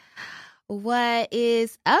What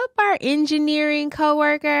is up, our engineering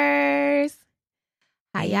coworkers?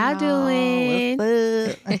 How y'all doing?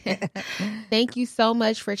 What's up? Thank you so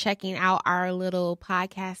much for checking out our little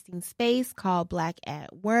podcasting space called Black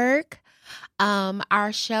at Work.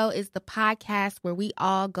 Our show is the podcast where we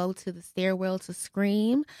all go to the stairwell to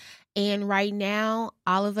scream. And right now,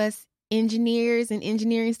 all of us engineers and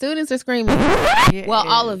engineering students are screaming. Yeah. Well,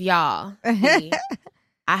 all of y'all. See,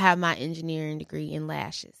 I have my engineering degree in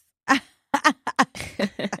lashes.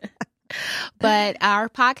 But our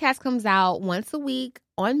podcast comes out once a week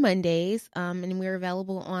on Mondays, and we're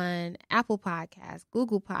available on Apple Podcasts,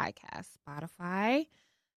 Google Podcasts, Spotify,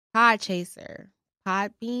 Podchaser,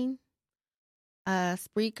 Podbean,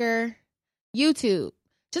 Spreaker, YouTube.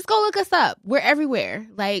 Just go look us up. We're everywhere.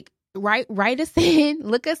 Like, write us in,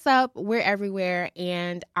 look us up. We're everywhere,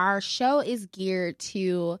 and our show is geared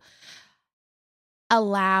to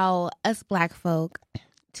allow us Black folk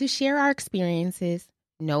to share our experiences,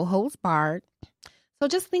 no holds barred. So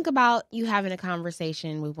just think about you having a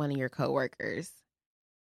conversation with one of your coworkers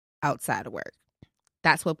outside of work.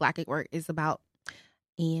 That's what Black at Work is about.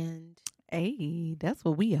 And Hey, that's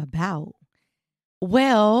what we about.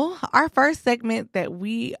 Well, our first segment that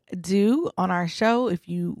we do on our show,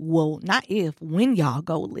 when y'all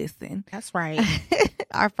go listen. that's right.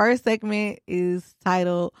 Our first segment is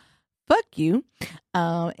titled Fuck You.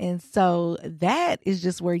 And so that is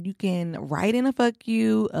just where you can write in a fuck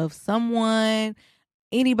you of someone,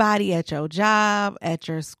 anybody at your job, at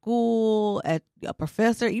your school, at a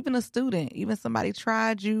professor, even a student, even somebody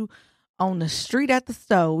tried you on the street at the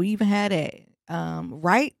store. We even had that.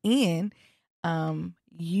 Write in.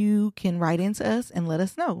 You can write into us and let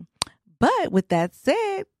us know. But with that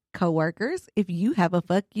said, coworkers, if you have a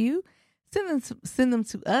fuck you, send them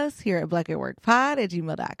to us here at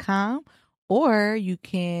blackatworkpod@gmail.com, or you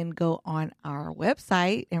can go on our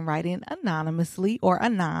website and write in anonymously or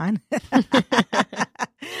anon at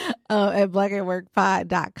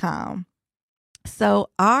blackatworkpod.com. So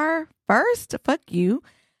our first fuck you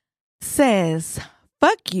says,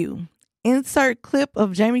 fuck you. Insert clip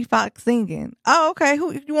of Jamie Foxx singing. Oh, okay.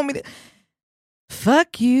 Who you want me to?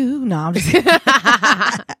 Fuck you. No, I'm just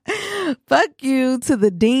fuck you to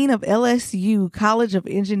the Dean of LSU College of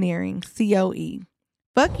Engineering, COE.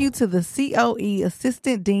 Fuck you to the COE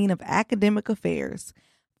Assistant Dean of Academic Affairs.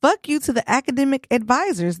 Fuck you to the academic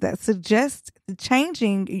advisors that suggest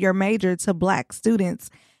changing your major to Black students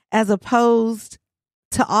as opposed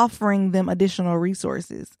to offering them additional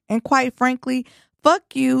resources. And quite frankly,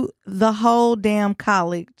 fuck you, the whole damn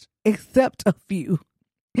college, except a few.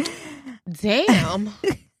 Damn.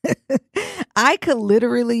 I could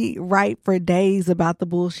literally write for days about the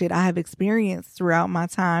bullshit I have experienced throughout my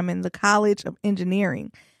time in the College of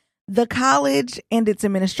Engineering. The college and its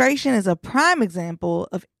administration is a prime example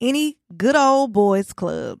of any good old boys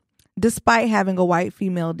club, despite having a white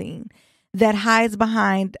female dean, that hides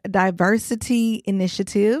behind diversity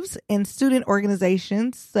initiatives and student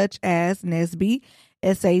organizations such as NSBE,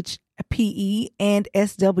 SHPE, and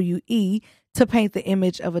SWE to paint the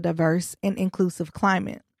image of a diverse and inclusive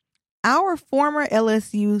climate. Our former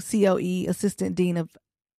LSU COE Assistant Dean of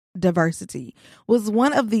Diversity was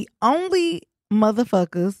one of the only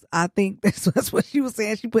motherfuckers, I think that's what she was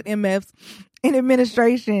saying, she put MFs, in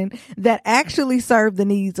administration that actually served the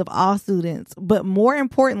needs of all students, but more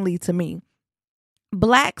importantly to me,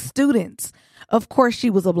 Black students. Of course, she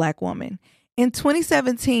was a Black woman. In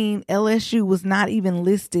 2017, LSU was not even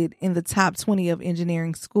listed in the top 20 of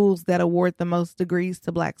engineering schools that award the most degrees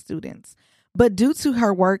to Black students. But due to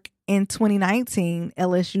her work in 2019,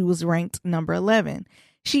 LSU was ranked number 11.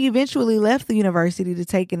 She eventually left the university to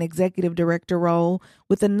take an executive director role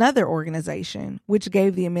with another organization, which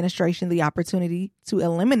gave the administration the opportunity to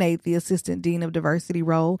eliminate the assistant dean of diversity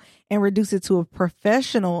role and reduce it to a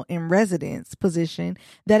professional in residence position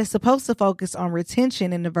that is supposed to focus on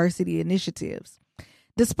retention and diversity initiatives.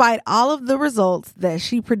 Despite all of the results that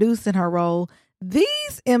she produced in her role,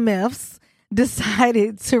 these MFs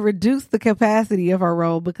decided to reduce the capacity of her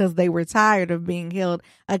role because they were tired of being held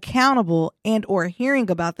accountable and or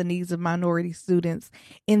hearing about the needs of minority students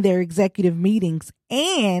in their executive meetings.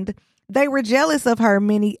 And they were jealous of her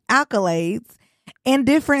many accolades and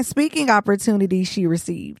different speaking opportunities she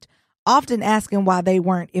received, often asking why they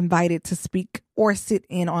weren't invited to speak or sit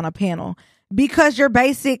in on a panel. Because you're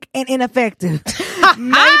basic and ineffective.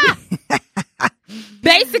 Maybe.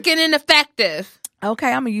 Basic and ineffective.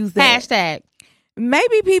 Okay, I'm going to use that. Hashtag.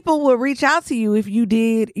 Maybe people will reach out to you if you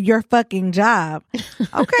did your fucking job.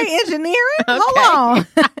 Okay, engineering? Hold on.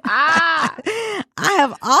 I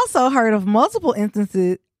have also heard of multiple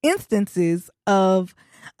instances of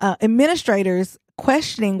administrators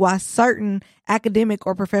questioning why certain academic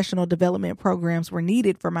or professional development programs were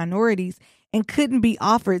needed for minorities and couldn't be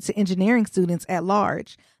offered to engineering students at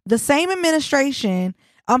large. The same administrators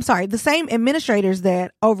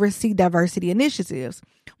that oversee diversity initiatives.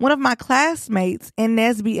 One of my classmates and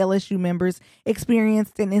NSBE LSU members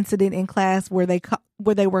experienced an incident in class where they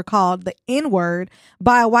were called the N-word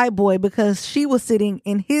by a white boy because she was sitting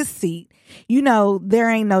in his seat. You know, there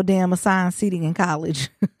ain't no damn assigned seating in college.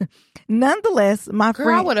 Nonetheless, my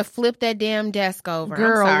friend... I would have flipped that damn desk over.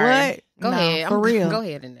 Girl, I'm sorry. what? Go ahead. For real. Go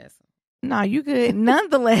ahead, Annessa. No, you good.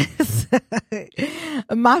 Nonetheless,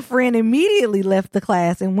 my friend immediately left the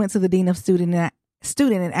class and went to the dean of student and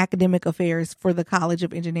academic affairs for the College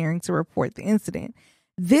of Engineering to report the incident.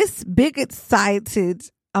 This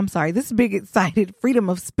bigot-cited freedom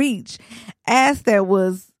of speech asked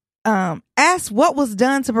what was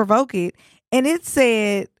done to provoke it, and it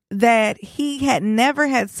said that he had never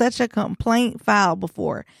had such a complaint filed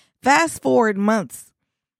before. Fast forward months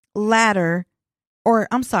later, and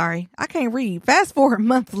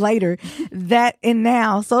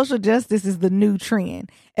now social justice is the new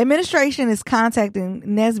trend. Administration is contacting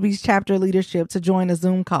NSBE's chapter leadership to join a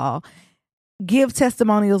Zoom call, give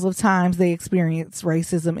testimonials of times they experienced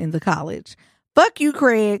racism in the college. Fuck you,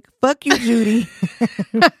 Craig. Fuck you, Judy.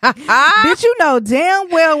 Bitch, you know damn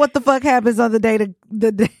well what the fuck happens on the day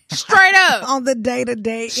straight up on the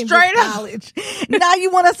day-to-day in straight this college. Now you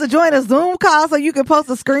want us to join a Zoom call so you can post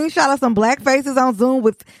a screenshot of some black faces on Zoom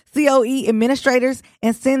with COE administrators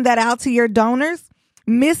and send that out to your donors?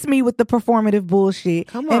 Miss me with the performative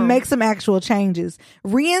bullshit and make some actual changes.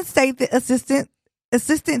 Reinstate the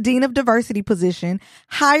assistant dean of diversity position,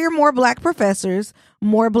 hire more black professors,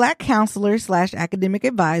 more black counselors / academic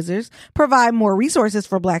advisors, provide more resources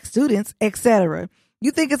for black students, etc. You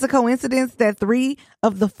think it's a coincidence that 3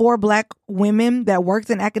 of the 4 black women that worked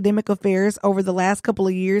in academic affairs over the last couple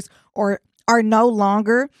of years are no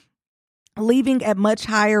longer leaving at much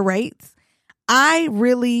higher rates? I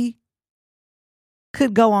really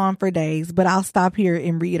could go on for days, but I'll stop here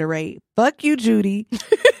and reiterate. Fuck you, Judy.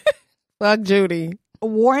 Fuck Judy.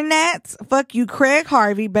 Warnats. Fuck you, Craig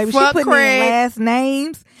Harvey. Baby, fuck she putting Craig. in last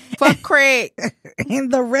names. Fuck Craig.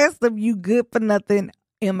 And the rest of you good for nothing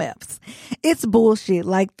MFs. It's bullshit.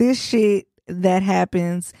 Like this shit that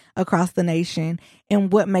happens across the nation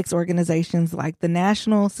and what makes organizations like the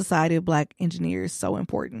National Society of Black Engineers so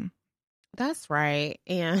important. That's right.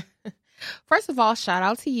 And first of all, shout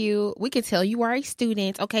out to you. We can tell you are a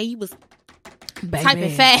student. Okay, you was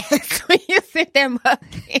typing fast when you sent them up.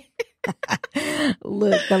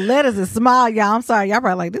 Look, the letters is small, y'all. I'm sorry, y'all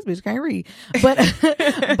probably like this bitch can't read,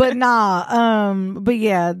 but nah. But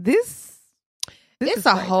yeah, this it's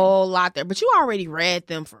a whole lot there. But you already read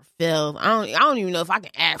them for filth. I don't even know if I can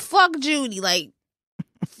add. Fuck Judy, like.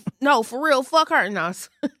 No, for real, fuck her. No.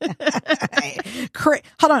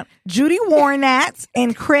 Hold on. Judy Warnats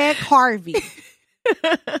and Craig Harvey.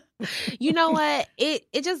 You know what?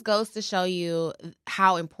 It just goes to show you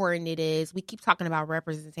how important it is. We keep talking about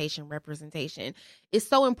representation. It's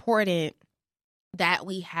so important that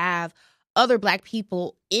we have other black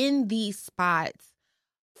people in these spots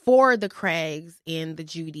for the Craigs and the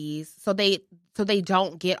Judys so they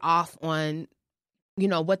don't get off on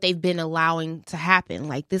what they've been allowing to happen.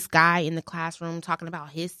 Like this guy in the classroom talking about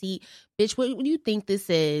his seat. Bitch, what do you think this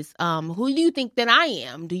is? Who do you think that I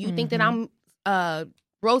am? Do you think that I'm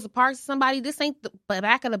Rosa Parks or somebody? This ain't the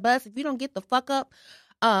back of the bus. If you don't get the fuck up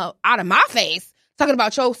out of my face talking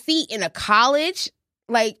about your seat in a college.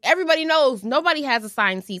 Like everybody knows nobody has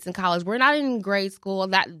assigned seats in college. We're not in grade school.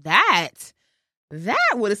 That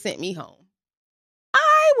would have sent me home.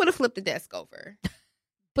 I would have flipped the desk over.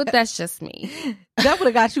 But that's just me. That would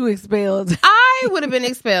have got you expelled. I would have been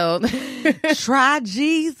expelled. Try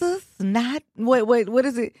Jesus, not... Wait, what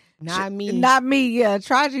is it? Not me. Not me, yeah.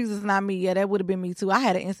 Try Jesus, not me. Yeah, that would have been me too. I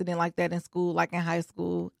had an incident like that in school, like in high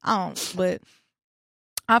school. But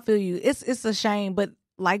I feel you. It's a shame, but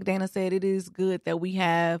like Dana said, it is good that we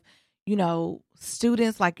have,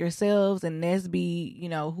 students like yourselves and NSBE,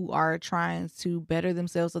 who are trying to better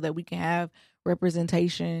themselves so that we can have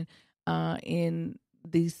representation in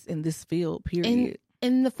this field, period.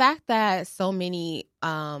 And the fact that so many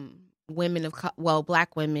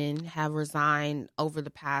black women have resigned over the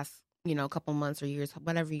past, couple months or years,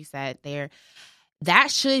 whatever you said there, that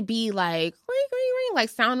should be like ring, ring, ring, like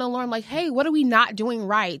sound alarm, like, hey, what are we not doing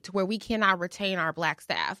right to where we cannot retain our black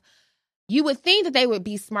staff? You would think that they would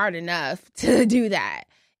be smart enough to do that.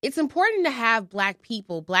 It's important to have black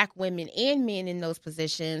people, black women and men in those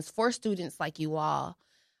positions for students like you all.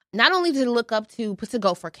 Not only to look up to, but to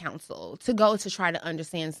go for counsel, to go to try to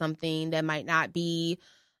understand something that might not be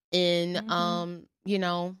And you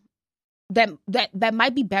know, that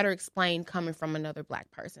might be better explained coming from another Black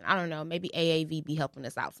person. I don't know. Maybe AAV be helping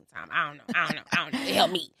us out sometime. I don't know. They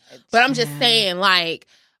help me. But I'm just saying, like,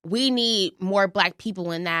 we need more Black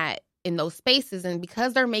people in those spaces. And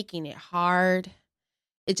because they're making it hard,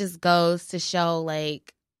 it just goes to show,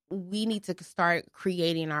 like, we need to start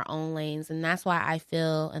creating our own lanes. And that's why I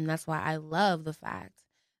feel, and that's why I love the fact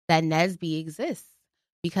that NSBE exists.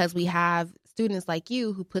 Because we have students like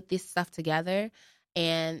you who put this stuff together,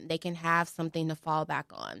 and they can have something to fall back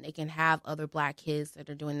on. They can have other Black kids that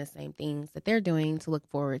are doing the same things that they're doing to look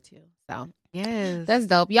forward to. So, yes, that's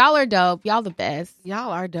dope. Y'all are dope. Y'all the best.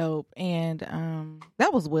 Y'all are dope. And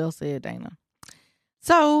that was well said, Dana.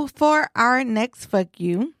 So, for our next fuck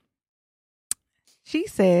you, she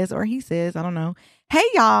says, or he says, I don't know. Hey,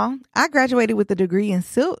 y'all. I graduated with a degree in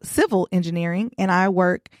civil engineering, and I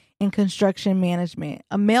work in construction management,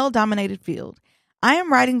 a male-dominated field. I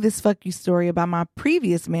am writing this fuck you story about my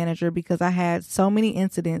previous manager because I had so many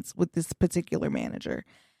incidents with this particular manager.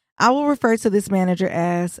 I will refer to this manager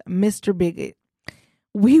as Mr. Bigot.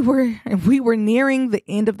 We were nearing the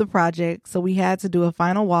end of the project, so we had to do a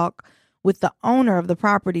final walk with the owner of the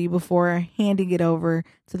property before handing it over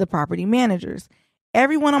to the property managers.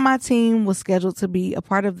 Everyone on my team was scheduled to be a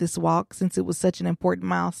part of this walk since it was such an important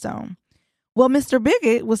milestone. Well, Mr.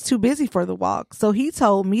 Bigot was too busy for the walk, so he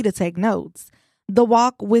told me to take notes. The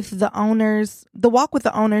walk with the owners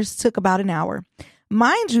took about an hour.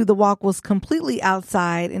 Mind you, the walk was completely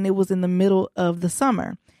outside and it was in the middle of the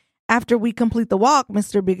summer. After we complete the walk,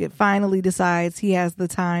 Mr. Bigot finally decides he has the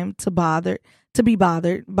time to be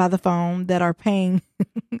bothered by the phone that are paying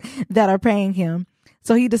him.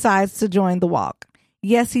 So he decides to join the walk.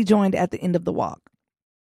 Yes, he joined at the end of the walk.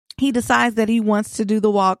 He decides that he wants to do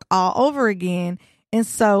the walk all over again, and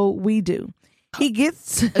so we do. He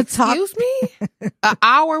gets to Excuse me? An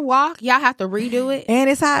hour walk? Y'all have to redo it? And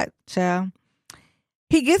it's hot, child.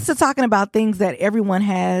 He gets to talking about things that everyone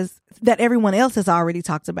else has already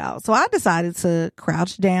talked about. So I decided to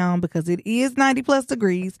crouch down because it is 90 plus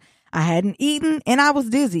degrees. I hadn't eaten and I was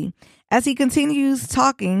dizzy. As he continues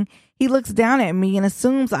talking, he looks down at me and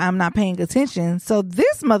assumes I'm not paying attention. So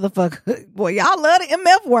this motherfucker, boy, y'all love the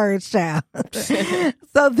MF words, child.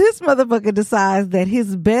 So this motherfucker decides that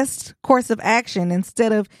his best course of action,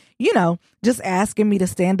 instead of, just asking me to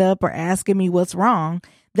stand up or asking me what's wrong,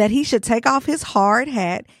 that he should take off his hard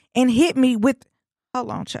hat and hit me with,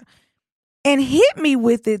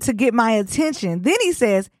 it to get my attention. Then he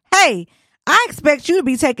says, "Hey, I expect you to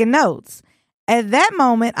be taking notes." At that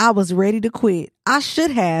moment, I was ready to quit. I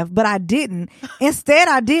should have, but I didn't. Instead,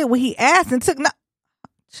 I did what he asked and took no.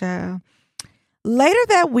 Child. Later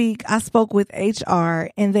that week, I spoke with HR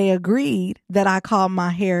and they agreed that I called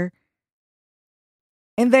my hair.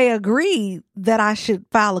 And they agreed that I should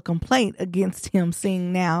file a complaint against him,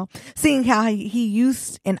 seeing how he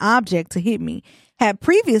used an object to hit me, had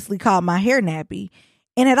previously called my hair nappy,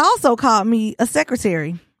 and had also called me a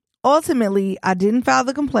secretary. Ultimately, I didn't file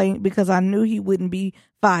the complaint because I knew he wouldn't be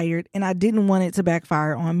fired and I didn't want it to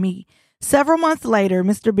backfire on me. Several months later,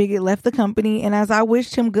 Mr. Bigot left the company, and as I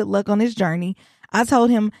wished him good luck on his journey, I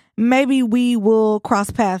told him maybe we will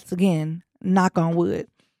cross paths again, knock on wood.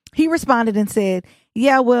 He responded and said,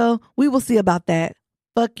 "Yeah, well, we will see about that.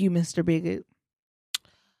 Fuck you, Mr. Bigot."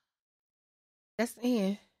 That's the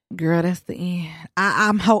end. Girl, that's the end.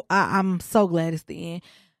 I'm so glad it's the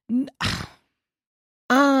end.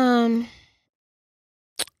 I'm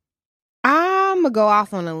gonna go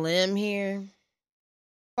off on a limb here.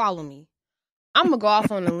 Follow me. I'm gonna go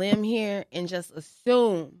off on a limb here and just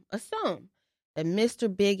assume that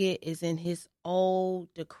Mr. Bigot is in his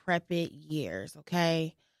old decrepit years,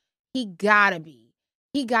 okay? He gotta be,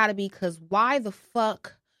 because why the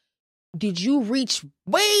fuck did you reach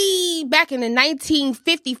way back in the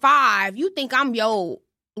 1955? You think I'm your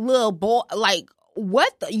little boy? Like,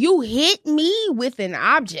 what? You hit me with an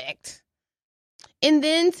object and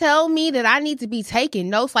then tell me that I need to be taking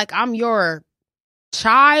notes like I'm your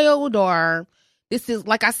child, or this is,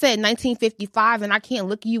 like I said, 1955 and I can't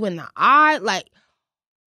look you in the eye? Like,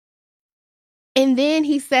 and then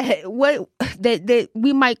he said, "What? That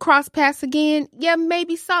we might cross paths again?" Yeah,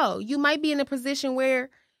 maybe so. You might be in a position where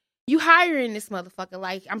you hiring this motherfucker.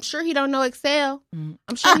 Like, I'm sure he don't know Excel. I'm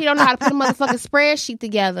sure he don't know how to put a motherfucking spreadsheet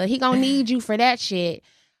together. He gonna need you for that shit.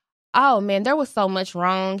 Oh man, there was so much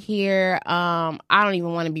wrong here. I don't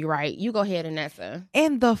even want to be right. You go ahead, Annessa.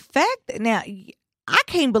 And the fact that now, I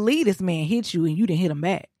can't believe this man hit you and you didn't hit him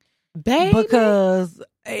back, baby, because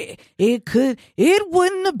it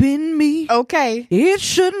wouldn't have been me. Okay, it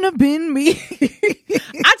shouldn't have been me.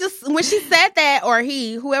 when she said that, or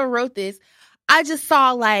whoever wrote this, I just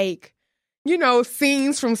saw like, you know,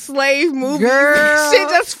 scenes from slave movies. Girl. Shit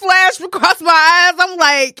just flashed across my eyes. I'm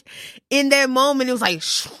like, in that moment, it was like,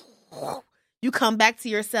 you come back to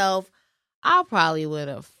yourself. I probably would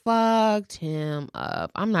have fucked him up.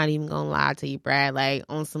 I'm not even gonna lie to you, Brad. Like,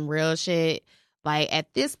 on some real shit. Like,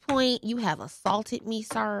 at this point, you have assaulted me,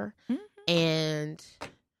 sir. Mm-hmm. And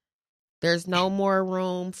there's no more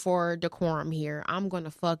room for decorum here. I'm gonna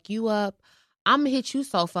fuck you up. I'm gonna hit you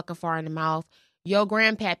so fucking far in the mouth. Your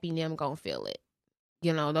grandpappy and them gonna feel it.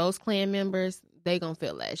 You know, those clan members, they gonna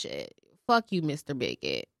feel that shit. Fuck you, Mr.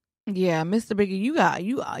 Bigot. Yeah, Mr. Biggie,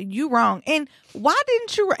 you wrong. And why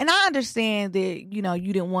didn't you? And I understand that, you know,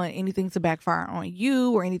 you didn't want anything to backfire on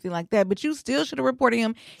you or anything like that, but you still should have reported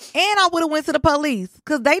him. And I would have went to the police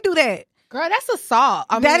because they do that. Girl, that's assault.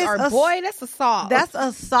 That's assault. That's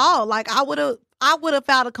assault. Like, I would have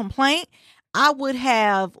filed a complaint. I would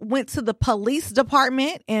have went to the police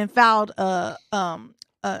department and filed I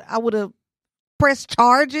would have pressed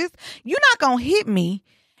charges. You're not gonna hit me,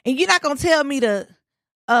 and you're not gonna tell me to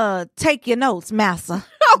take your notes, massa.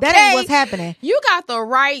 Okay. That ain't what's happening. You got the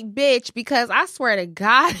right bitch, because I swear to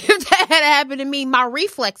God, if that had happened to me, my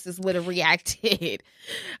reflexes would have reacted.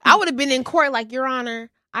 I would have been in court like, Your Honor,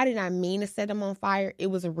 I did not mean to set him on fire. It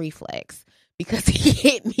was a reflex because he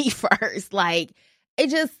hit me first. Like, it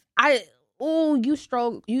just, you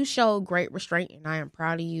showed great restraint, and I am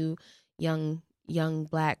proud of you, young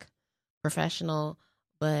Black professional.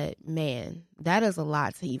 But man, that is a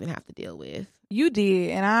lot to even have to deal with. You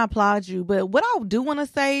did, and I applaud you. But what I do want to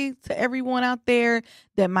say to everyone out there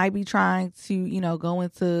that might be trying to, you know, go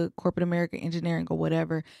into corporate America, engineering or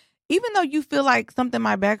whatever, even though you feel like something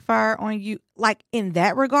might backfire on you, like in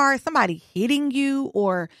that regard, somebody hitting you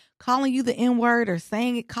or calling you the N-word or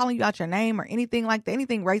calling you out your name or anything like that,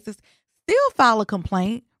 anything racist, still file a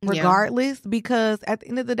complaint regardless, because at the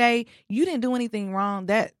end of the day, you didn't do anything wrong.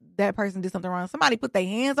 That person did something wrong. Somebody put their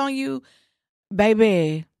hands on you,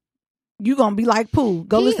 baby. You gonna be like Pooh.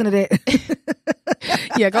 Go listen to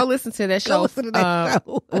that. Yeah, go listen to that show. Go listen to that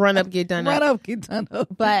show. Run Up, Get Done Up. Run Up, Get Done Up.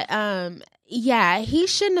 But yeah, he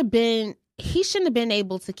shouldn't have been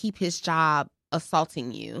able to keep his job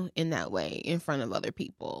assaulting you in that way in front of other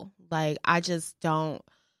people. Like, I don't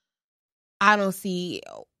see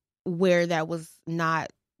where that was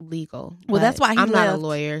not legal. Well, that's why I'm not a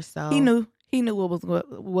lawyer, so he knew what was up.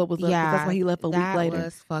 Yeah, that's why he left a week later. That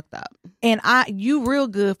was fucked up. And you real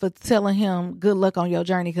good for telling him good luck on your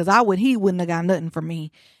journey, because he wouldn't have got nothing from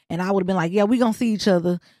me, and I would have been like, yeah, we gonna see each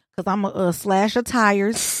other, because I'm gonna slash your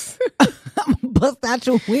tires, I'm gonna bust out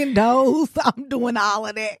your windows, I'm doing all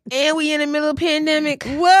of that, and we in the middle of a pandemic.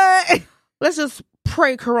 What? Let's just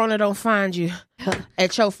pray Corona don't find you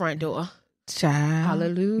at your front door. Child.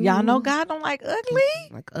 Hallelujah. Y'all know God don't like ugly.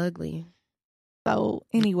 Like ugly. So,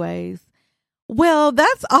 anyways. Well,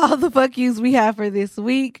 that's all the fuck yous we have for this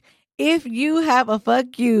week. If you have a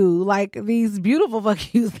fuck you, like these beautiful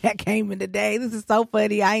fuck yous that came in today, this is so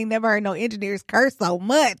funny. I ain't never heard no engineers curse so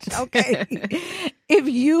much. Okay. If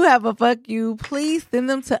you have a fuck you, please send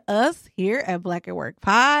them to us here at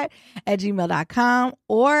blackatworkpod@gmail.com,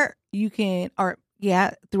 or you can,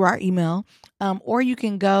 through our email. Or you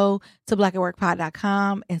can go to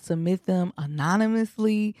blackatworkpod.com and submit them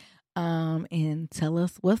anonymously, and tell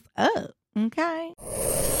us what's up. Okay.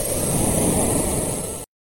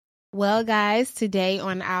 Well, guys, today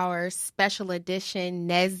on our special edition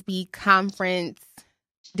NSBE Conference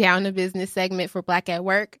Down to Business segment for Black at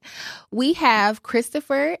Work, we have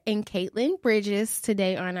Kristoffer and Catelyn Bridges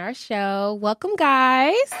today on our show. Welcome,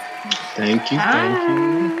 guys. Thank you.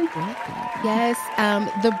 Thank you. Yes,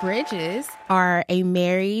 the Bridges are a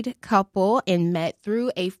married couple and met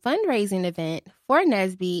through a fundraising event for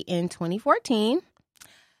NSBE in 2014.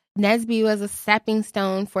 NSBE was a stepping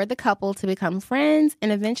stone for the couple to become friends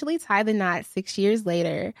and eventually tie the knot 6 years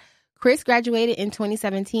later. Chris graduated in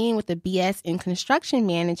 2017 with a BS in construction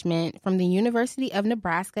management from the University of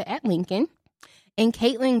Nebraska at Lincoln, and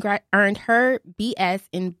Catelyn earned her BS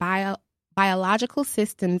in biological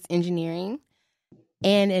systems engineering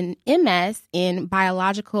and an MS in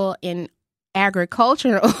biological and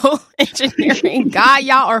agricultural engineering. God,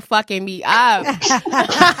 y'all are fucking me up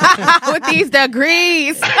with these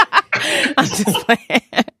degrees. I'm just playing.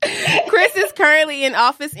 Chris is currently an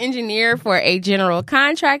office engineer for a general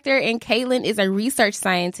contractor, and Catelyn is a research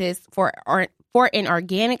scientist for an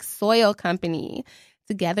organic soil company.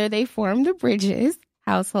 Together, they formed the Bridges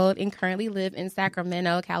household and currently live in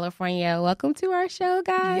Sacramento, California. Welcome to our show,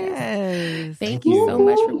 guys. Yes. Thank you so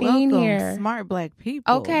much for being Welcome, here. smart Black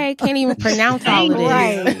people. Okay, can't even pronounce all of this.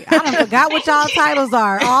 Right. I done forgot what y'all titles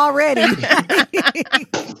are already.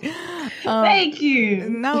 Thank you.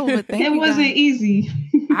 No, but thank you. It wasn't easy.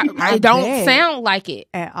 It don't sound like it.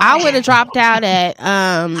 At all. I would have dropped out at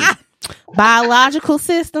biological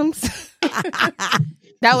systems.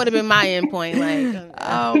 That would have been my endpoint. Like,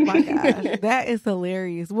 oh my gosh, that is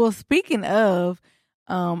hilarious. Well, speaking of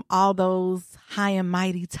all those high and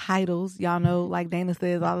mighty titles, y'all know, like Dana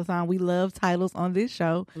says all the time, we love titles on this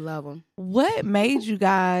show. Love them. What made you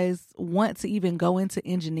guys want to even go into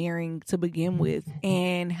engineering to begin with?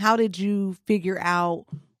 And how did you figure out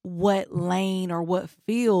what lane or what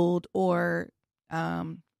field or, I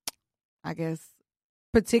guess,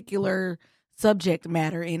 particular subject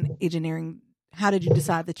matter in engineering? How did you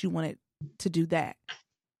decide that you wanted to do that?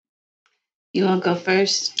 You want to go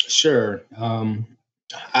first? Sure.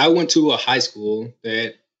 I went to a high school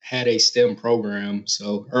that had a STEM program.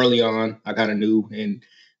 So early on, I kind of knew and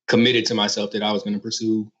committed to myself that I was going to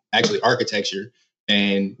pursue actually architecture.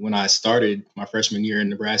 And when I started my freshman year in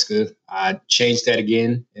Nebraska, I changed that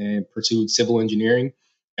again and pursued civil engineering.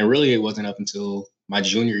 And really, it wasn't up until my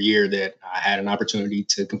junior year that I had an opportunity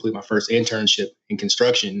to complete my first internship in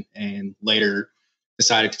construction, and later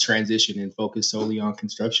decided to transition and focus solely on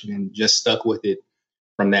construction and just stuck with it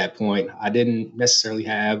from that point. I didn't necessarily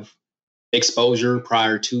have exposure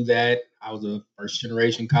prior to that. I was a first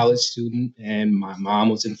generation college student and my mom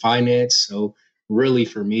was in finance. So really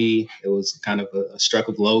for me, it was kind of a struck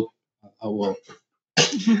of luck.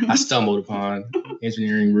 I stumbled upon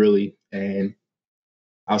engineering really, and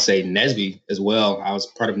I'll say NSBE as well. I was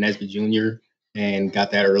part of NSBE Junior and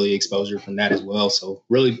got that early exposure from that as well. So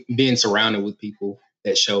really being surrounded with people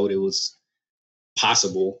that showed it was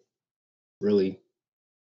possible, really.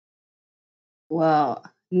 Well,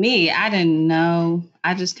 me, I didn't know.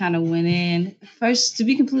 I just kind of went in. First, to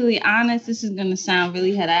be completely honest, this is going to sound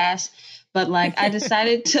really head ass, but like I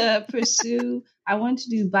decided to pursue, I wanted to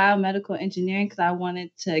do biomedical engineering because I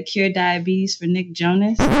wanted to cure diabetes for Nick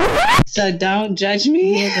Jonas. So don't judge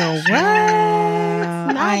me. Nigga,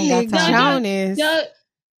 what? Not Nick Jonas.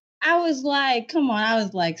 I was like, come on, I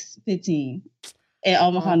was like 15 in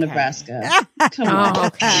Omaha, Nebraska. Come on.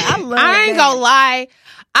 Okay. I ain't gonna lie.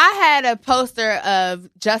 I had a poster of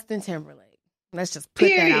Justin Timberlake. Let's just put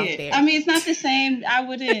that out there. I mean, it's not the same. I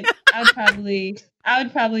would probably,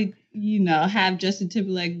 have Justin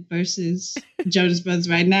Timberlake versus Jonas Brothers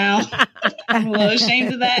right now. I'm a little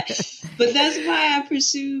ashamed of that. But that's why I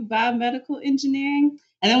pursued biomedical engineering.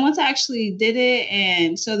 And then once I actually did it,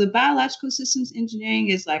 and so the biological systems engineering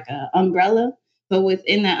is like an umbrella, but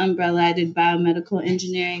within that umbrella, I did biomedical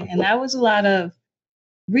engineering. And that was a lot of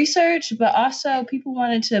research, but also people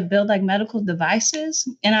wanted to build like medical devices.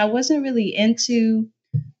 And I wasn't really into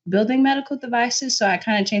building medical devices. So I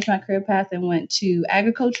kind of changed my career path and went to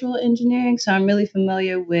agricultural engineering. So I'm really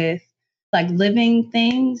familiar with like living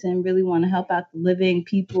things and really want to help out the living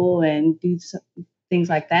people and do things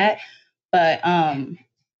like that. But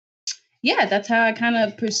yeah, that's how I kind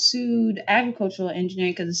of pursued agricultural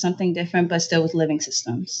engineering because it's something different, but still with living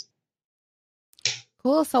systems.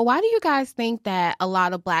 Cool. So why do you guys think that a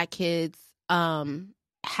lot of Black kids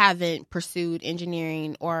haven't pursued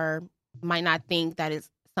engineering or might not think that it's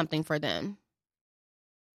something for them?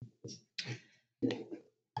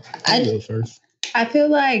 I'll go first. I feel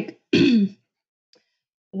like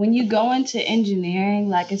when you go into engineering,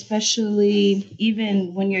 like especially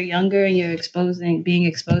even when you're younger and you're being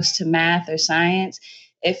exposed to math or science,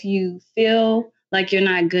 if you feel like you're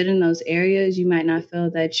not good in those areas, you might not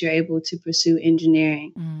feel that you're able to pursue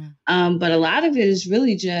engineering. But a lot of it is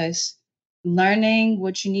really just learning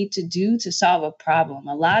what you need to do to solve a problem.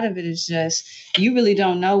 A lot of it is just, you really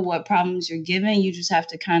don't know what problems you're given. You just have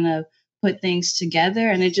to kind of put things together,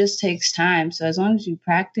 and it just takes time. So as long as you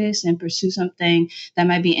practice and pursue something that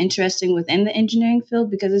might be interesting within the engineering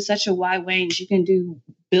field, because it's such a wide range, you can do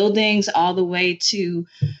buildings all the way to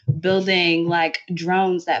building like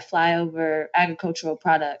drones that fly over agricultural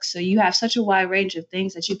products. So you have such a wide range of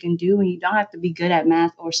things that you can do, and you don't have to be good at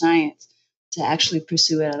math or science to actually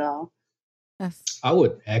pursue it at all. I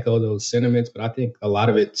would echo those sentiments, but I think a lot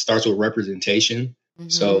of it starts with representation. Mm-hmm.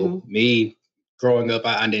 So me growing up,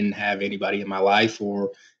 I didn't have anybody in my life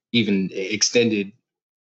or even extended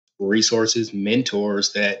resources,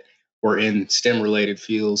 mentors that were in STEM related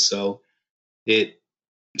fields. So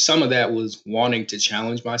some of that was wanting to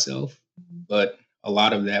challenge myself, but a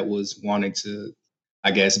lot of that was wanting to,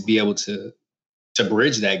 I guess, be able to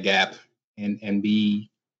bridge that gap and be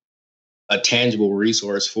a tangible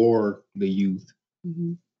resource for the youth,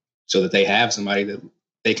 so that they have somebody that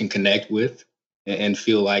they can connect with and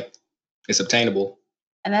feel like it's obtainable.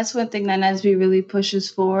 And that's one thing that NSBE really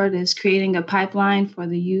pushes forward is creating a pipeline for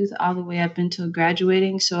the youth all the way up until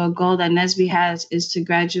graduating. So a goal that NSBE has is to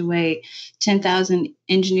graduate 10,000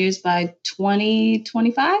 engineers by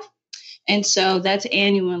 2025. And so that's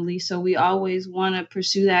annually. So we always want to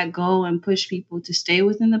pursue that goal and push people to stay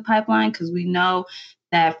within the pipeline, because we know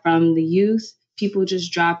that from the youth, people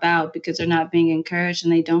just drop out because they're not being encouraged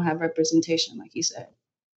and they don't have representation, like you said.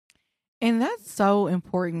 And that's so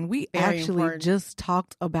important. We Very actually important. just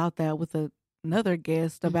talked about that with another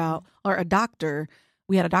guest about, or a doctor.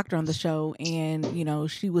 We had a doctor on the show, and, you know,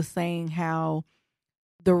 she was saying how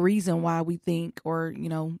the reason why we think, or, you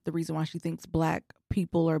know, the reason why she thinks Black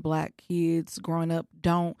people or Black kids growing up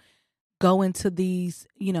don't go into these,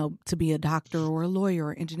 you know, to be a doctor or a lawyer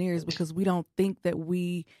or engineer is because we don't think that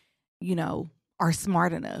we, you know, are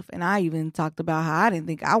smart enough. And I even talked about how I didn't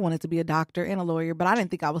think I wanted to be a doctor and a lawyer, but I didn't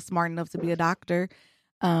think I was smart enough to be a doctor.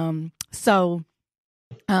 So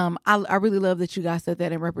I really love that you guys said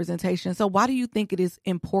that in representation. So why do you think it is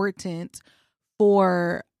important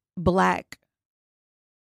for Black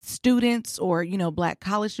students, or, you know, Black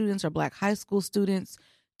college students or Black high school students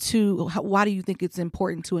why do you think it's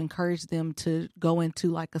important to encourage them to go into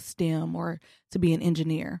like a STEM or to be an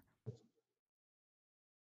engineer?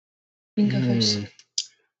 You can go first.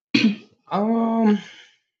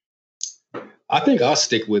 I think I'll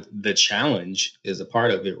stick with the challenge is a part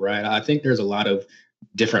of it, right? I think there's a lot of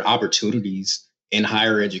different opportunities in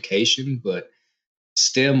higher education, but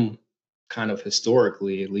STEM kind of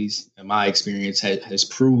historically, at least in my experience, has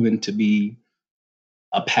proven to be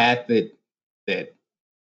a path that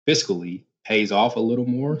fiscally pays off a little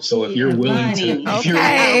more. So if you're willing to,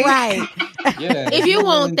 right. Yeah, if you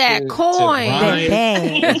want that coin,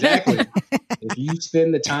 exactly. If you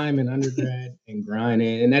spend the time in undergrad and grind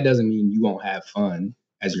it, and that doesn't mean you won't have fun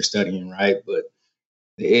as you're studying, right? But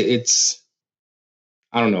it's,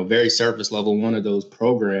 I don't know, very surface level, one of those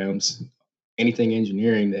programs, anything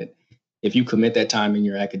engineering, that if you commit that time in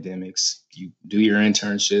your academics, you do your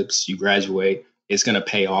internships, you graduate, it's going to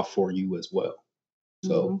pay off for you as well.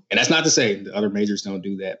 So, and that's not to say the other majors don't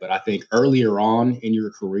do that, but I think earlier on in your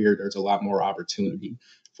career, there's a lot more opportunity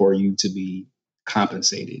for you to be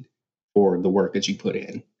compensated for the work that you put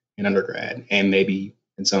in undergrad, and maybe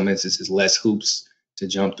in some instances less hoops to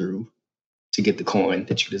jump through to get the coin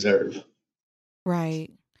that you deserve. Right.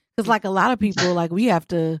 Because like a lot of people, like we have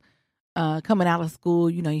to, coming out of school,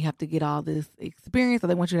 you know, you have to get all this experience. So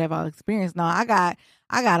they want you to have all the experience. No, I got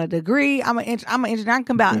a degree. I'm an engineer. I can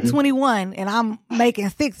come out at 21 and I'm making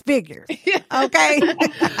 6 figures. Okay.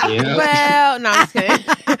 Yeah. Well, no, I'm just kidding.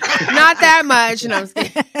 Not that much. No, I'm just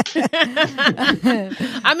kidding.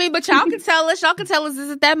 I mean, but y'all can tell us, is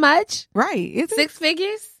it that much? Right. It's 6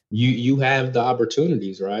 figures? You have the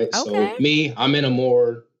opportunities, right? Okay. So me, I'm in a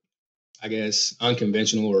more, I guess,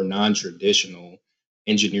 unconventional or non-traditional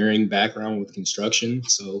engineering background with construction.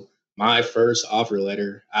 So my first offer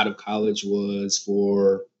letter out of college was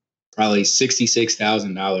for probably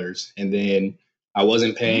 $66,000. And then I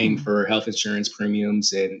wasn't paying for health insurance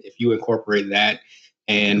premiums. And if you incorporate that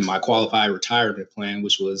and my qualified retirement plan,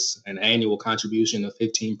 which was an annual contribution of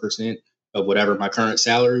 15% of whatever my current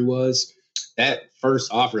salary was, that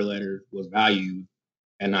first offer letter was valued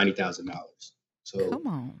at $90,000. So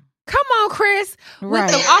Come on, Chris, right.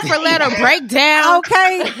 With the offer letter breakdown.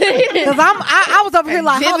 Okay. Because I was over here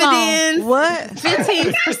like, dividends, hold on. What?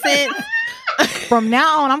 15%. From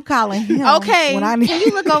now on, I'm calling him. Okay. Can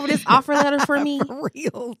you look over this offer letter for me? For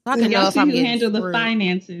real. I can know if I'm getting handle screwed. the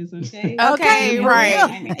finances, okay? Okay,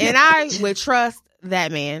 right. Real. And I would trust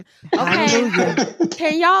that man. Okay.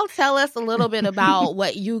 Can y'all tell us a little bit about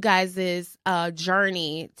what you guys'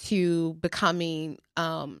 journey to becoming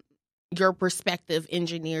your prospective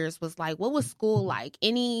engineers was like? What was school like?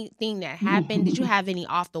 Anything that happened? Did you have any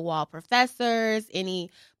off the wall professors?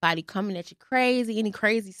 Anybody coming at you crazy? Any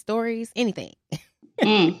crazy stories? Anything?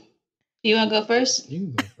 You want to go first? You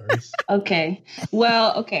can go first. Okay.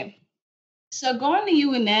 Well, okay. So going to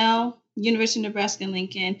UNL, University of Nebraska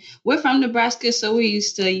Lincoln, we're from Nebraska, so we're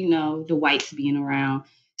used to, you know, the whites being around.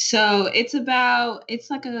 So it's like how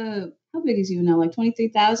big is UNL? Like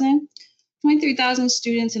 23,000? 23,000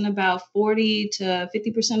 students, and about 40 to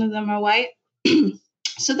 50% of them are white.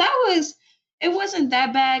 So it wasn't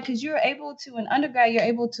that bad, because you're able to, in undergrad, you're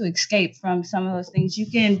able to escape from some of those things. You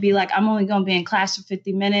can be like, I'm only going to be in class for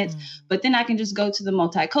 50 minutes, but then I can just go to the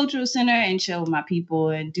multicultural center and chill with my people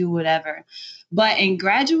and do whatever. But in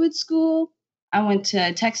graduate school, I went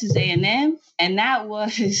to Texas A&M, and that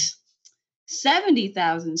was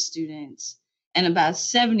 70,000 students, and about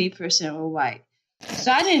 70% were white.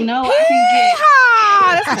 So I didn't know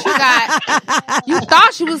I That's what you got. You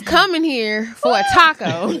thought you was coming here for a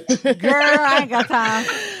taco. Girl, I ain't got time.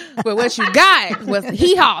 But what you got was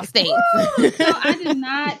hee-haw steak. So I did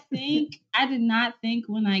not think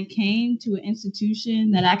when I came to an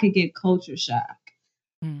institution that I could get culture shock.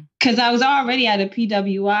 Because I was already at a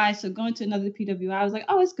PWI. So going to another PWI, I was like,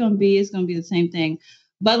 oh, it's gonna be the same thing.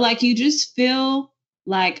 But like you just feel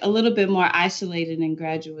like a little bit more isolated in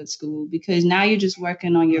graduate school because now you're just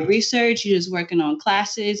working on your research, you're just working on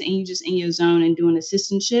classes, and you're just in your zone and doing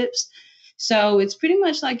assistantships. So it's pretty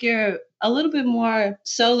much like you're a little bit more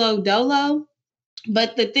solo dolo.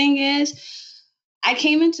 But the thing is, I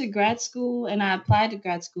came into grad school and I applied to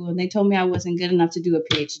grad school and they told me I wasn't good enough to do a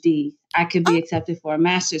PhD. I could be accepted for a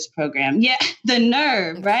master's program. Yeah, the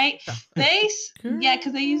nerve, right?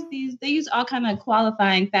 Because they use all kind of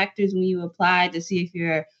qualifying factors when you apply to see if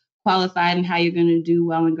you're qualified and how you're going to do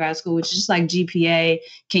well in grad school, which is just like GPA,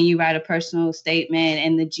 can you write a personal statement,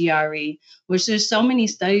 and the GRE, which there's so many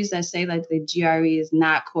studies that say like the GRE is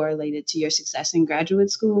not correlated to your success in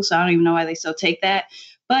graduate school. So I don't even know why they still take that,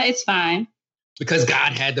 but it's fine. Because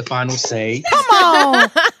God had the final say. Come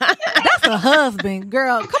on. That's a husband,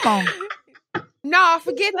 girl. Come on. No,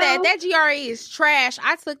 forget that. That GRE is trash.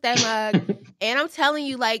 I took that mug, and I'm telling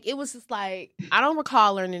you, like, it was just like, I don't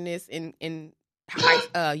recall learning this in university.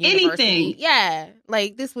 Anything. Yeah.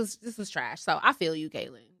 Like, this was trash. So I feel you,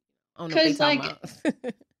 Caitlin. Because, like,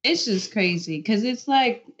 it's just crazy. Because it's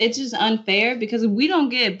like, it's just unfair because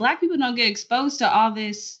Black people don't get exposed to all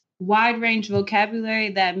this wide range vocabulary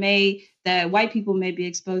that white people may be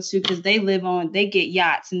exposed to because they get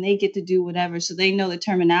yachts and they get to do whatever. So they know the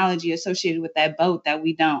terminology associated with that boat that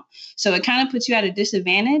we don't. So it kind of puts you at a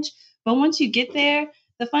disadvantage. But once you get there,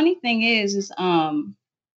 the funny thing is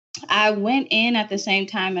I went in at the same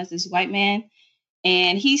time as this white man,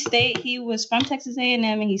 and he was from Texas A&M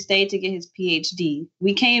and he stayed to get his PhD.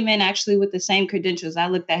 We came in actually with the same credentials. I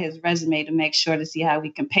looked at his resume to make sure to see how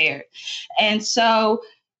we compared. And so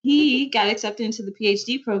he got accepted into the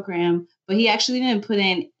PhD program, but he actually didn't put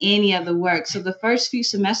in any of the work. So the first few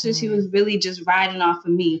semesters, he was really just riding off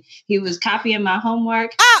of me. He was copying my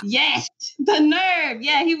homework. Yes, the nerve.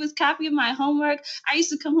 Yeah, he was copying my homework. I used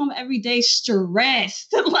to come home every day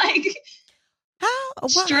stressed. Like,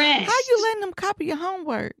 stressed. How you letting them copy your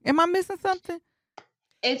homework? Am I missing something?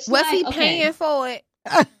 Was he paying for it?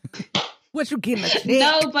 What you getting a check?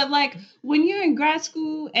 No, but like when you're in grad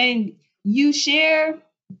school and you share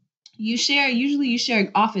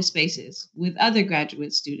office spaces with other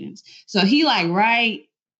graduate students. So he like right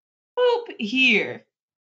here.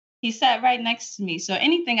 He sat right next to me. So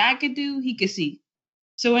anything I could do, he could see.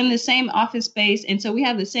 So we're in the same office space. And so we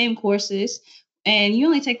have the same courses. And you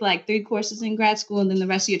only take like 3 courses in grad school. And then the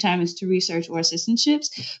rest of your time is to research or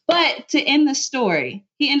assistantships. But to end the story,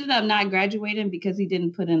 he ended up not graduating because he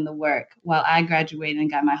didn't put in the work while I graduated and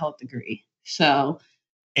got my whole degree. So.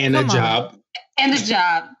 And a job.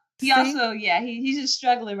 He also, he's just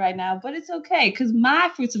struggling right now, but it's okay because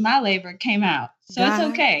my fruits of my labor came out, so it's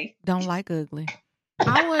okay. Don't like ugly.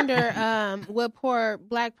 I wonder what poor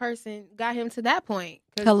Black person got him to that point.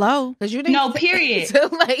 Hello, because you didn't. Period.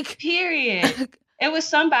 Period. It was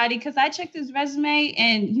somebody because I checked his resume,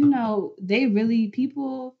 and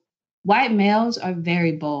white males are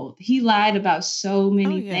very bold. He lied about so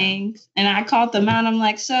many things, and I called them out. I'm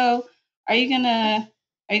like, so are you gonna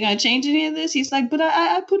change any of this? He's like, but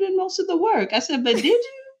I put in most of the work. I said, but did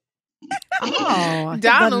you? Oh,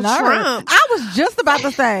 Donald Trump. I was just about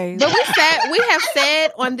to say. But we have said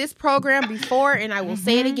on this program before, and I will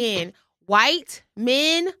say it again, white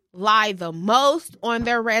men lie the most on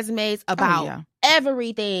their resumes about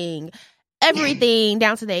everything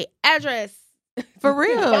down to their address. For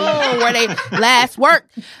real. Where they last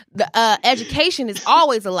worked. The education is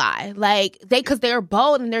always a lie. Like because they're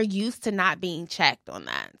bold and they're used to not being checked on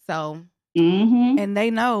that. So and they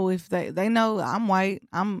know if they know I'm white,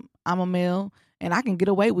 I'm a male, and I can get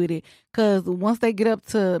away with it. Because once they get up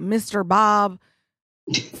to Mr. Bob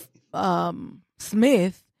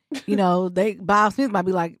Smith, Bob Smith might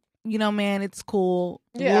be like, man, it's cool.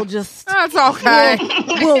 Yeah. We'll just... That's okay.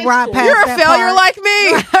 We'll ride past You're a that failure part. like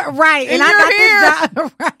me. Right. And I got here. this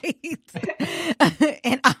job. Right.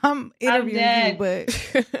 And I'm interviewing you,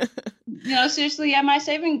 but... seriously, my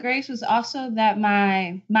saving grace was also that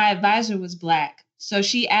my advisor was Black. So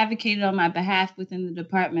she advocated on my behalf within the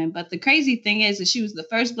department. But the crazy thing is that she was the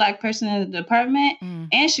first Black person in the department,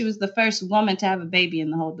 and she was the first woman to have a baby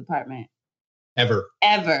in the whole department. Ever.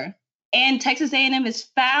 And Texas A&M is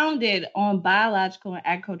founded on biological and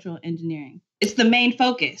agricultural engineering. It's the main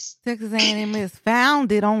focus. Texas A&M is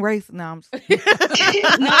founded on race. No, I'm just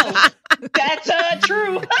No, that's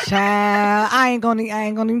true. Child, I ain't gonna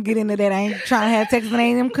even get into that. I ain't trying to have Texas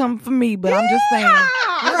A&M come for me, but I'm just saying,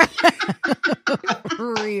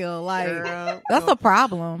 for real, like Girl, that's a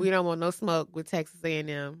problem. We don't want no smoke with Texas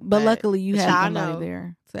A&M. But luckily, you have y'all somebody know.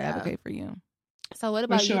 there to advocate for you. So what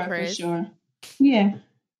about For sure, you, Chris? For sure. Yeah.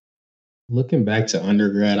 Looking back to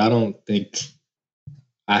undergrad, I don't think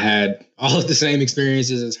I had all of the same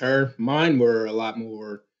experiences as her. Mine were a lot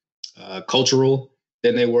more cultural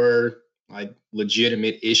than they were like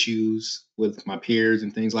legitimate issues with my peers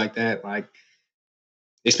and things like that. Like,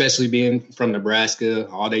 especially being from Nebraska,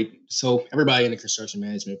 so everybody in the construction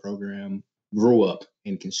management program grew up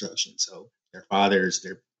in construction. So their fathers,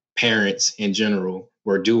 their parents in general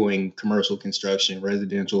were doing commercial construction,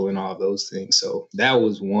 residential, and all of those things. So that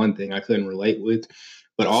was one thing I couldn't relate with.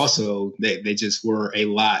 But also they just were a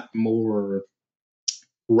lot more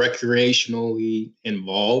recreationally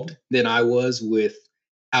involved than I was with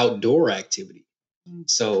outdoor activity.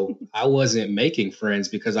 So I wasn't making friends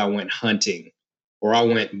because I went hunting or I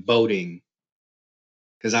went boating,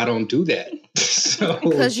 because I don't do that. So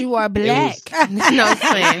because you are black. No, I'm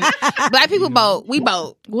saying. Black people boat. We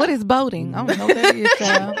boat. What is boating? I don't know what that is,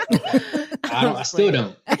 child. I still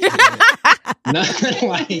don't.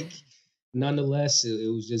 Nonetheless, it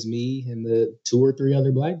was just me and the 2 or 3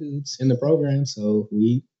 other black dudes in the program. So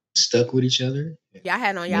we stuck with each other. Y'all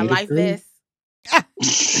had on y'all life vests.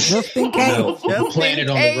 Just in case. No, planted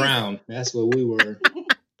on the ground. That's what we were.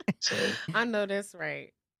 So I know that's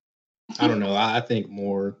right. I don't know. I think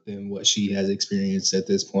more than what she has experienced at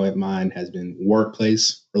this point, mine has been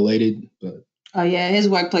workplace related. But oh yeah, his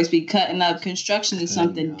workplace be cutting up. Construction is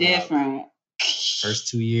something different. First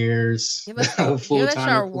 2 years. Give us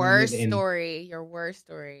your worst story. Your worst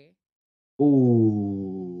story.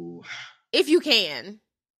 Ooh. If you can.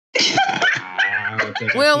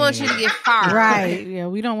 We don't want you to get fired. Right. Yeah,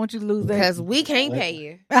 we don't want you to lose that. Because we can't pay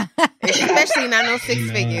you. Especially not no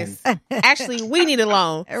 6 figures. Actually, we need a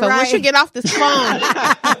loan. So once you get off this phone,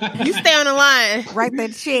 you stay on the line. Write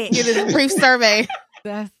that check. Get a brief survey.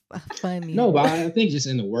 That's funny. No, but I think just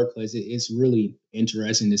in the workplace, it's really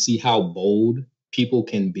interesting to see how bold people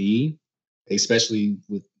can be, especially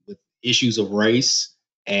with issues of race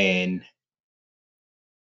and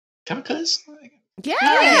can I cuss?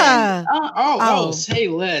 Yeah. Oh, say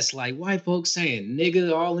less. Like white folks saying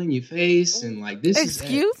nigga all in your face and like this.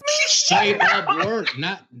 Excuse me? Straight up work,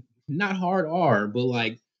 not hard R, but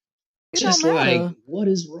like just like what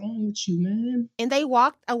is wrong with you, man? And they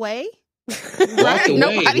walked away. Walked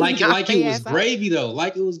away like it was gravy though.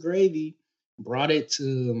 Like it was gravy. Brought it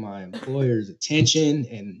to my employer's attention,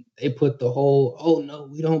 and they put the whole "oh no,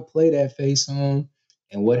 we don't play that" face on.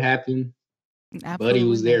 And what happened? Buddy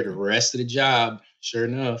was there the rest of the job, sure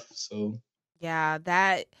enough. So yeah,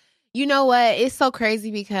 that you know what? It's so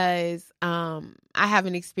crazy because I have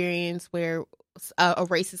an experience where a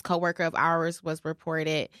racist coworker of ours was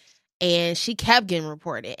reported, and she kept getting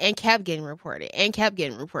reported and kept getting reported and kept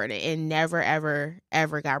getting reported and never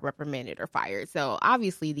ever got reprimanded or fired. So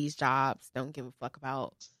obviously these jobs don't give a fuck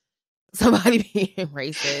about somebody being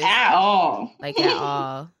racist at all. Like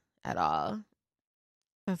at all.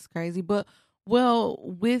 That's crazy. But well,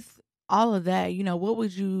 with all of that, you know, what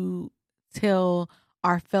would you tell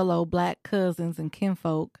our fellow black cousins and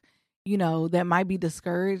kinfolk, you know, that might be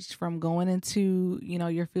discouraged from going into, you know,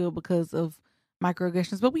 your field because of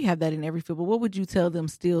microaggressions? But we have that in every field. But what would you tell them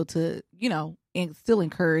still to, you know, and still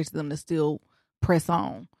encourage them to still press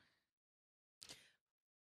on?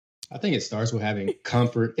 I think it starts with having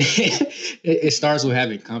comfort. It starts with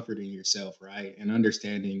having comfort in yourself, right? And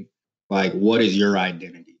understanding like what is your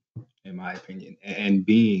identity, in my opinion, and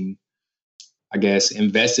being, I guess,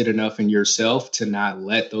 invested enough in yourself to not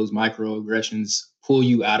let those microaggressions pull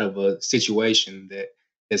you out of a situation that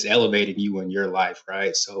is elevating you in your life,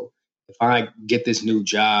 right? So if I get this new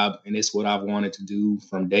job and it's what I've wanted to do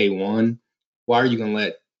from day one, why are you going to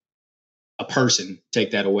let a person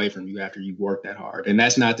take that away from you after you've worked that hard? And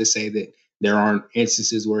that's not to say that there aren't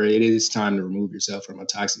instances where it is time to remove yourself from a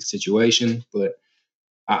toxic situation, but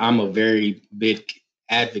I'm a very big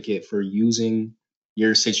advocate for using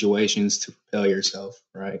your situations to propel yourself,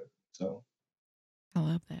 right? So I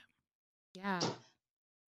love that. Yeah.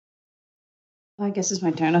 Well, I guess it's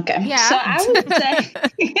my turn. Okay. Yeah. So I would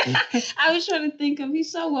say, I was trying to think of,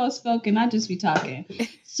 he's so well spoken. I'll just be talking.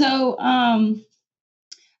 So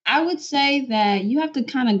I I would say that you have to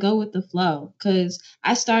kind of go with the flow, because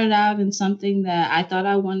I started out in something that I thought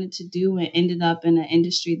I wanted to do and ended up in an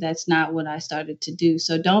industry that's not what I started to do.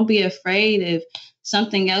 So don't be afraid if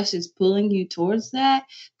something else is pulling you towards that.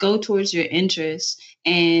 Go towards your interests.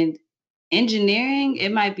 And engineering,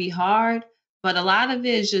 it might be hard, but a lot of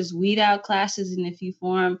it is just weed out classes. And if you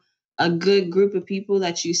form a good group of people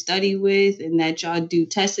that you study with and that y'all do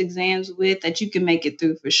test exams with, that you can make it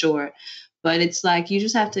through for sure. But it's like you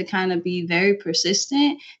just have to kind of be very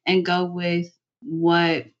persistent and go with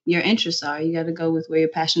what your interests are. You got to go with where your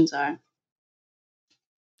passions are.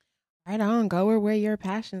 Right on. Go where your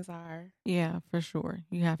passions are. Yeah, for sure.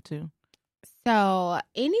 You have to. So,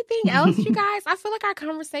 anything else, you guys? I feel like our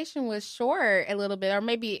conversation was short a little bit, or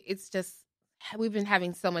maybe it's just we've been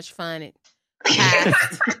having so much fun.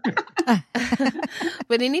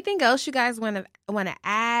 But anything else you guys want to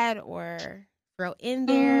add or throw in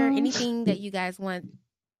there? Anything that you guys want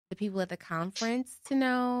the people at the conference to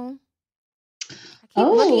know?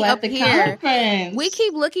 At the conference. We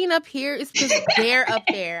keep looking up here. It's because they're up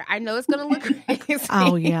there. I know it's going to look crazy.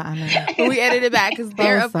 Oh, yeah, I know. But we edited it back because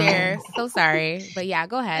they're up there. So sorry. But yeah,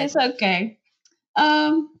 go ahead. It's okay.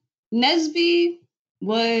 NSBE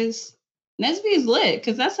is lit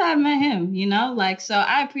because that's how I met him, so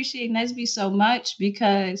I appreciate NSBE so much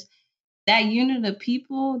because that unit of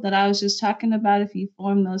people that I was just talking about, if you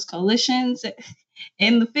form those coalitions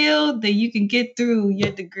in the field, then you can get through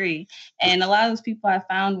your degree. And a lot of those people I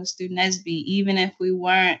found was through NSBE, even if we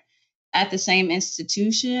weren't at the same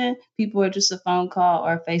institution, people are just a phone call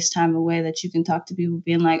or a FaceTime away that you can talk to people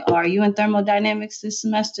being like, oh, are you in thermodynamics this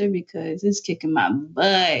semester? Because it's kicking my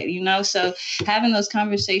butt, So having those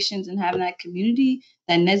conversations and having that community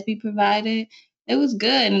that NSBE provided, it was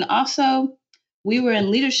good. And also, we were in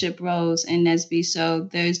leadership roles in NSBE. So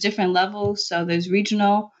there's different levels. So there's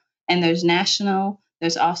regional and there's national.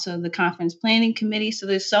 There's also the conference planning committee. So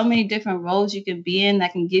there's so many different roles you can be in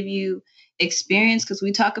that can give you experience, because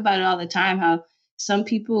we talk about it all the time, how some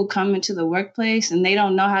people come into the workplace and they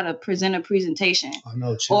don't know how to present a presentation. I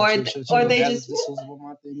know. Or they just... This was what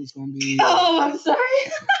my thing was going to be. Oh, I'm sorry.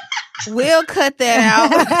 We'll cut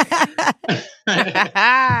that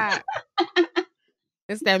out.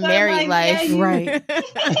 It's that married life. Yeah, right.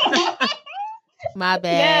 My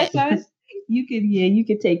bad. Yeah, so you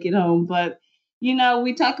could take it home. But,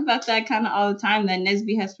 we talk about that kind of all the time, that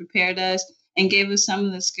NSBE has prepared us and gave us some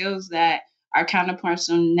of the skills that our counterparts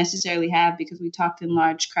don't necessarily have, because we talked in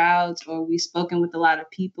large crowds or we've spoken with a lot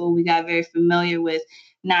of people. We got very familiar with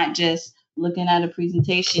not just looking at a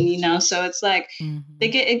presentation, So it's like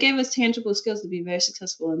it gave us tangible skills to be very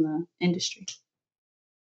successful in the industry.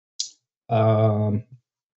 Yeah,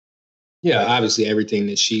 obviously everything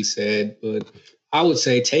that she said, but I would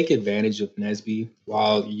say take advantage of NSBE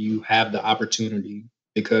while you have the opportunity,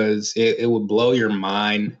 because it will blow your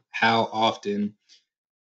mind how often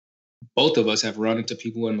both of us have run into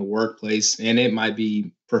people in the workplace, and it might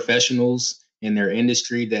be professionals in their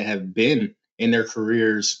industry that have been in their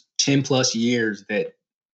careers 10 plus years that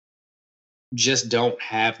just don't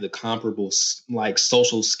have the comparable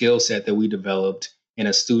social skill set that we developed in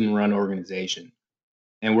a student-run organization.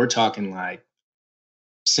 And we're talking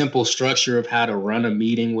simple structure of how to run a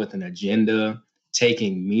meeting with an agenda,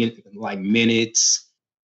 taking minutes.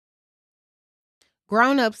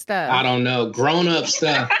 Grown-up stuff. I don't know. Grown-up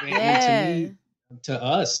stuff. Yeah. And to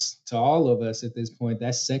us, to all of us at this point,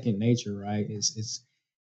 that's second nature, right?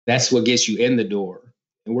 That's what gets you in the door.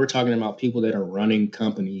 And we're talking about people that are running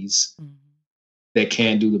companies that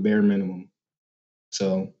can't do the bare minimum.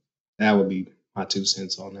 So that would be my 2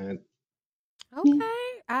 cents on that. Okay.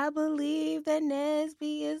 I believe that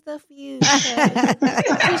NSBE is the future.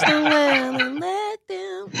 Push them well and let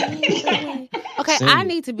them lead the way. Okay, I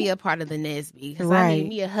need to be a part of the NSBE because I need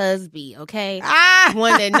me a husband, okay?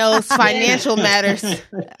 One that knows financial matters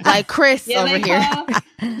like Chris over here.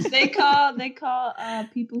 They call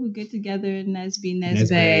people who get together in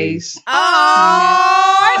NSBEs.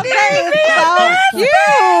 Oh, NSBE, so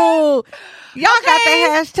cute. Y'all got the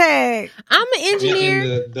hashtag. I'm an engineer.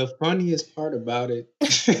 Yeah, and the funniest part about it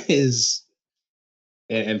is,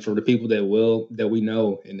 and for the people that we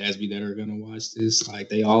know in NSBE that are gonna watch this,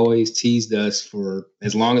 they always teased us for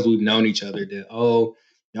as long as we've known each other that, oh,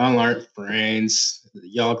 y'all aren't friends,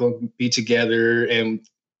 y'all gonna be together. And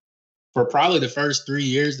for probably the first 3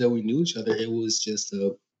 years that we knew each other, it was just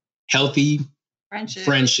a healthy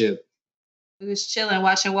friendship. We was chilling,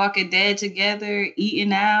 watching Walking Dead together,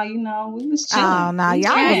 eating out, we was chilling. Oh, no,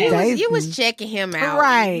 y'all you was checking him out.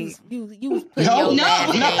 Right. You was putting your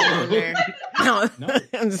bad name on there. No,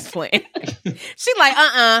 I'm just playing. She like,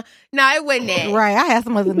 no, it wasn't that. Right. I had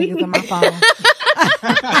some other niggas on my phone.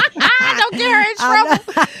 Don't get her in trouble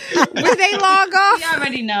when they log off. You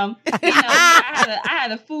already know. I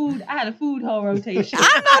had a food whole rotation.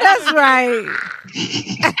 I know that's right.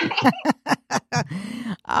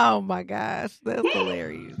 Oh my gosh, that's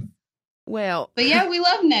hilarious. Well, but yeah, we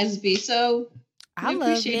love NSBE, so I we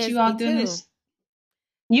appreciate you all doing this.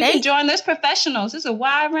 You can join us professionals. It's a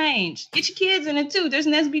wide range. Get your kids in it too. There's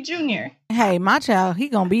NSBE Junior. Hey, my child, he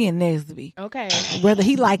gonna be in NSBE. Okay. Whether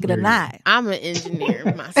he like it or not. I'm an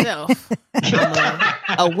engineer myself.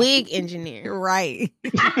 I'm a wig engineer. Right.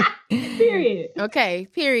 Period. Okay,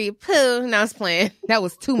 period. Pooh. No, I was playing. That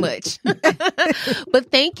was too much.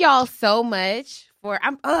 But thank y'all so much for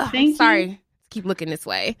I'm sorry. You. Keep looking this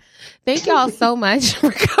way. Thank y'all so much for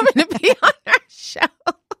coming to be on our show.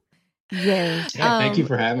 Yes. Yeah, thank you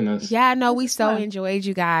for having us. Yeah, no, we so enjoyed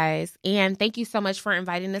you guys. And thank you so much for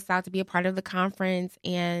inviting us out to be a part of the conference.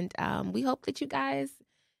 And we hope that you guys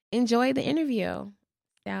enjoy the interview.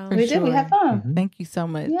 So, we did. We had fun. Mm-hmm. Thank you so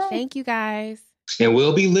much. Yeah. Thank you guys. And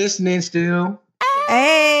we'll be listening still.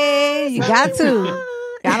 Hey, you got to.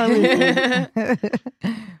 Gotta listen.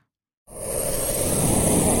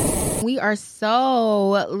 We are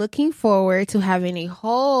so looking forward to having a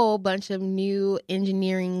whole bunch of new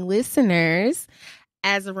engineering listeners.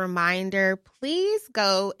 As a reminder, please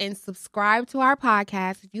go and subscribe to our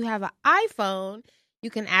podcast. If you have an iPhone, you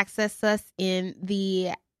can access us in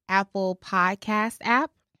the Apple Podcast app.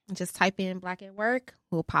 Just type in Black at Work.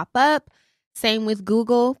 We'll pop up. Same with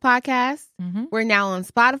Google Podcasts. Mm-hmm. We're now on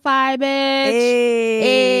Spotify, bitch.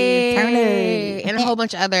 Hey, turn it. And a whole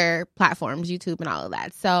bunch of other platforms, YouTube and all of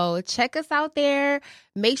that. So check us out there.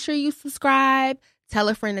 Make sure you subscribe. Tell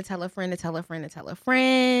a friend to tell a friend to tell a friend to tell a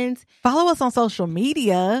friend. Follow us on social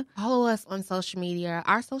media. Follow us on social media.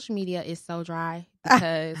 Our social media is so dry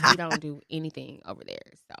because we don't do anything over there.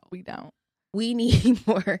 So we don't. We need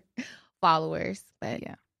more followers. But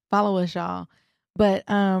yeah, follow us, y'all. But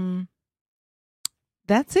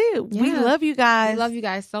that's it. Yeah. We love you guys. We love you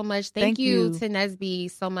guys so much. Thank you to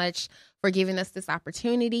NSBE so much for giving us this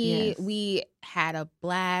opportunity. Yes. We had a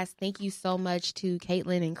blast. Thank you so much to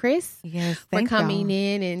Catelyn and Chris for coming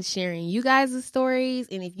in and sharing you guys' stories.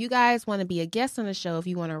 And if you guys want to be a guest on the show, if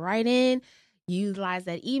you want to write in, utilize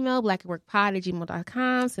that email,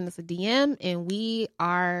 blackatworkpod@gmail.com. Send us a DM, and we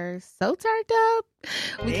are so turned up.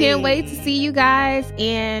 We can't wait to see you guys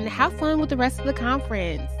and have fun with the rest of the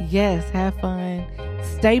conference. Yes, have fun.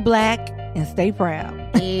 Stay black and stay proud.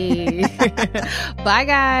 Hey. Bye, guys.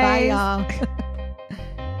 Bye, y'all.